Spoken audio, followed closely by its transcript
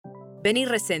Benny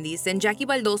Resendiz and Jackie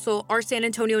Baldoso are San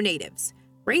Antonio natives,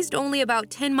 raised only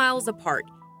about 10 miles apart,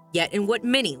 yet in what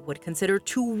many would consider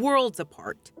two worlds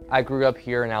apart. I grew up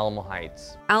here in Alamo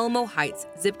Heights. Alamo Heights,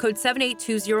 zip code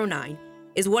 78209,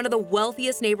 is one of the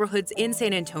wealthiest neighborhoods in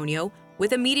San Antonio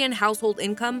with a median household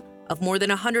income of more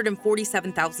than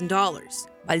 $147,000.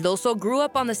 Baldoso grew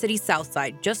up on the city's south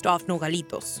side, just off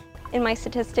Nogalitos. In my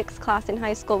statistics class in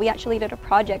high school, we actually did a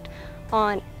project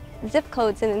on zip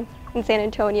codes in San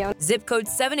Antonio. Zip code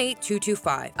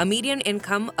 78225, a median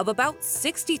income of about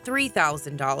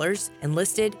 $63,000 and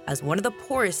listed as one of the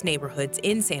poorest neighborhoods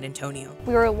in San Antonio.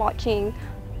 We were watching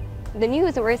the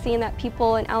news and we were seeing that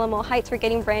people in Alamo Heights were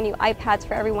getting brand new iPads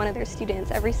for every one of their students.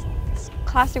 Every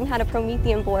classroom had a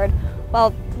Promethean board,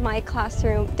 while my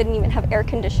classroom didn't even have air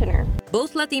conditioner.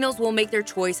 Both Latinos will make their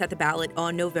choice at the ballot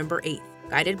on November 8th.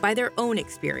 Guided by their own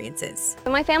experiences.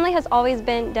 My family has always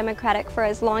been Democratic for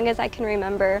as long as I can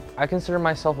remember. I consider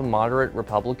myself a moderate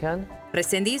Republican.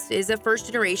 Resendiz is a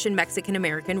first-generation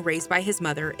Mexican-American raised by his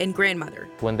mother and grandmother.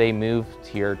 When they moved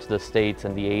here to the States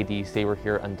in the 80s, they were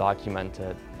here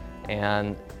undocumented.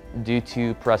 And due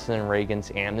to President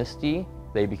Reagan's amnesty,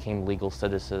 they became legal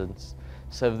citizens.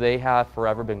 So they have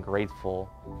forever been grateful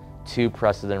to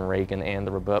President Reagan and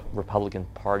the Republican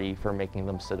Party for making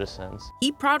them citizens.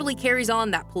 He proudly carries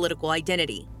on that political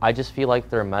identity. I just feel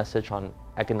like their message on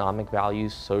economic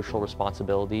values, social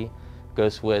responsibility,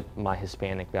 goes with my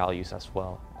Hispanic values as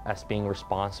well, as being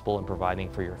responsible and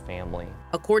providing for your family.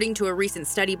 According to a recent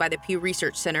study by the Pew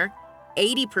Research Center,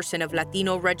 80% of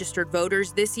Latino registered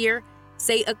voters this year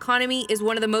say economy is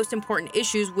one of the most important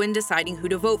issues when deciding who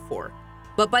to vote for.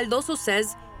 But Baldoso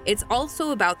says it's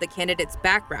also about the candidate's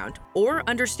background or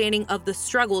understanding of the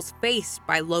struggles faced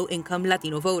by low-income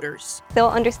Latino voters. They'll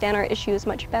understand our issues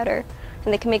much better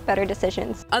and they can make better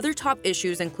decisions. Other top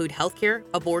issues include healthcare,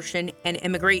 abortion, and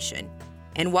immigration.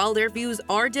 And while their views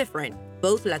are different,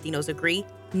 both Latinos agree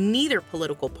neither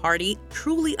political party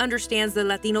truly understands the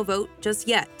Latino vote just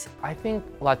yet. I think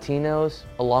Latinos,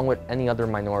 along with any other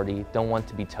minority, don't want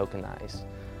to be tokenized.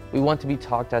 We want to be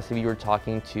talked as if you were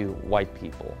talking to white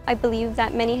people. I believe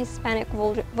that many Hispanic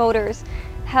voters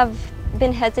have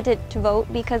been hesitant to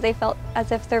vote because they felt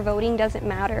as if their voting doesn't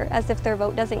matter, as if their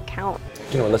vote doesn't count.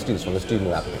 You know what, let's do this one. Let's do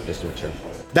new applicant. Let's do it, sure.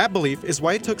 That belief is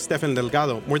why it took Stefan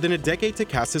Delgado more than a decade to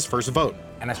cast his first vote.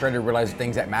 And I started to realize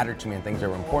things that mattered to me and things that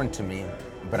were important to me,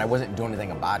 but I wasn't doing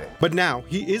anything about it. But now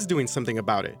he is doing something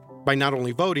about it by not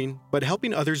only voting, but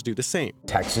helping others do the same.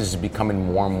 Texas is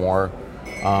becoming more and more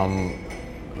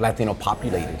Latino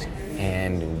populated,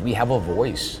 and we have a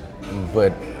voice,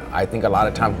 but I think a lot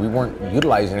of times we weren't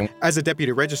utilizing it. As a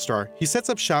deputy registrar, he sets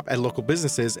up shop at local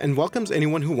businesses and welcomes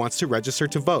anyone who wants to register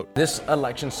to vote. This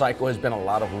election cycle has been a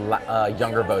lot of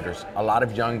younger voters, a lot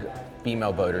of young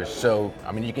female voters. So,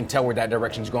 I mean, you can tell where that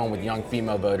direction's going with young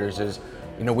female voters is,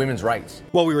 you know, women's rights.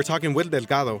 While we were talking with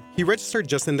Delgado, he registered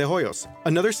Justin De Hoyos,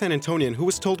 another San Antonian who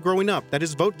was told growing up that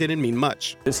his vote didn't mean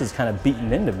much. This is kind of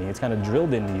beaten into me. It's kind of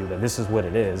drilled into you that this is what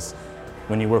it is.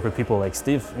 When you work with people like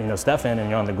Stefan, and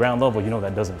you're on the ground level, you know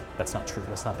that's not true.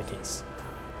 That's not the case.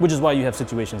 Which is why you have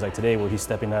situations like today where he's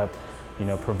stepping up, you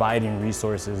know, providing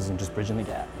resources and just bridging the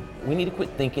gap. We need to quit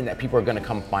thinking that people are going to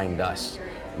come find us.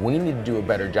 We need to do a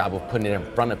better job of putting it in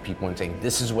front of people and saying,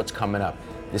 this is what's coming up.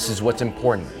 This is what's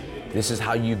important. This is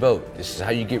how you vote. This is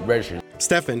how you get registered.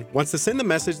 Stefan wants to send the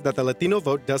message that the Latino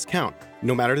vote does count,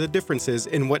 no matter the differences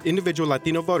in what individual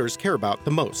Latino voters care about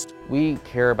the most. We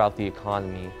care about the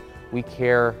economy. We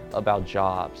care about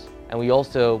jobs. And we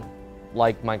also,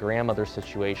 like my grandmother's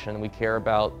situation, we care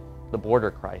about the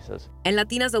border crisis. And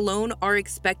Latinas alone are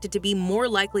expected to be more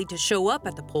likely to show up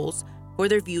at the polls for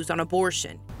their views on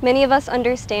abortion. Many of us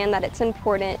understand that it's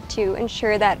important to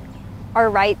ensure that our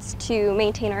rights to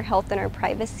maintain our health and our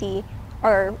privacy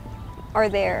are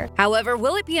there. However,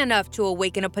 will it be enough to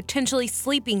awaken a potentially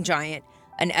sleeping giant,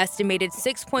 an estimated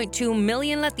 6.2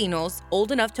 million Latinos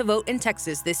old enough to vote in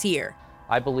Texas this year?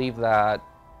 I believe that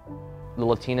the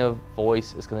Latino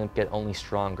voice is going to get only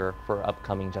stronger for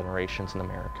upcoming generations in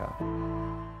America.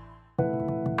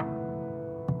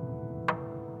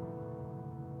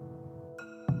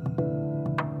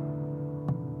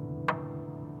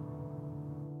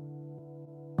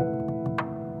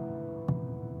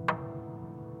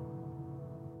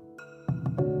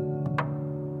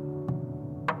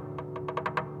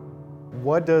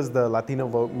 What does the Latino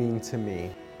vote mean to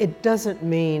me? It doesn't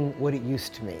mean what it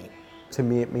used to mean. To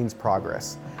me, it means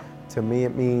progress. To me,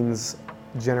 it means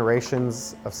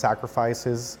generations of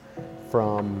sacrifices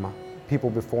from people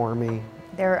before me.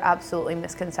 There are absolutely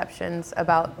misconceptions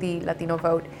about the Latino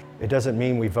vote. It doesn't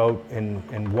mean we vote in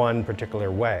one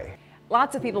particular way.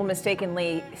 Lots of people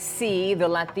mistakenly see the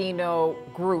Latino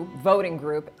group, voting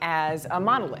group, as a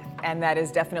monolith, and that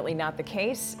is definitely not the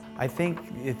case. I think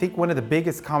one of the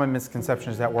biggest common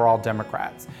misconceptions is that we're all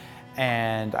Democrats,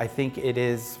 and I think it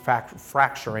is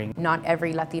fracturing. Not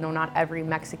every Latino, not every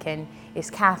Mexican is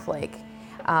Catholic.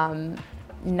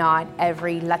 Not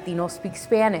every Latino speaks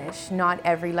Spanish. Not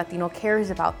every Latino cares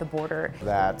about the border.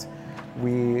 That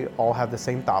we all have the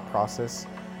same thought process,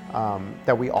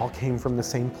 that we all came from the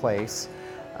same place,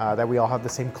 that we all have the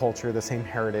same culture, the same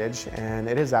heritage, and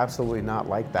it is absolutely not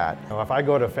like that. If I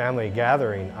go to a family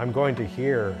gathering, I'm going to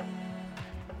hear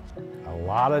a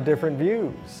lot of different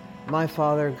views. My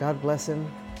father, God bless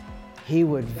him, he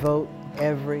would vote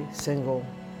every single,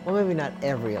 well, maybe not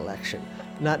every election,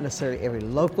 not necessarily every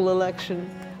local election,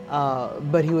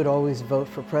 but he would always vote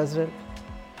for president.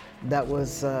 That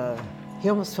was, he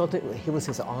almost felt it was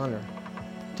his honor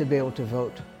to be able to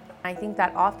vote. I think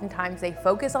that oftentimes they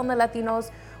focus on the Latinos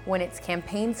when it's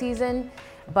campaign season,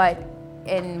 but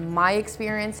in my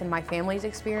experience and my family's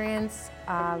experience,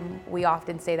 we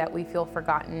often say that we feel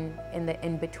forgotten in the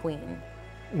in-between.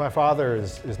 My father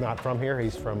is not from here,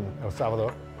 he's from El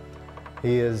Salvador.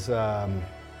 He is,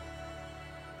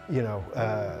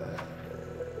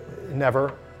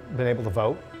 never been able to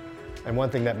vote. And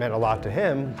one thing that meant a lot to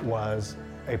him was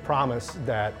a promise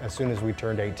that as soon as we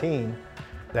turned 18,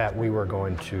 that we were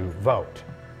going to vote.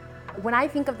 When I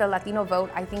think of the Latino vote,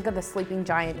 I think of the sleeping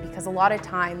giant, because a lot of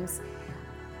times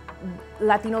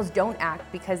Latinos don't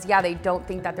act because, yeah, they don't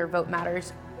think that their vote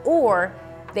matters, or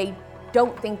they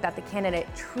don't think that the candidate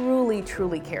truly,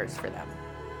 truly cares for them.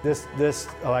 This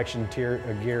election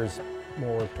gears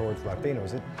more towards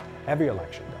Latinos. Every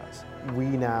election does. We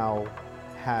now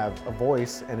have a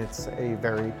voice, and it's a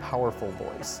very powerful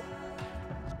voice.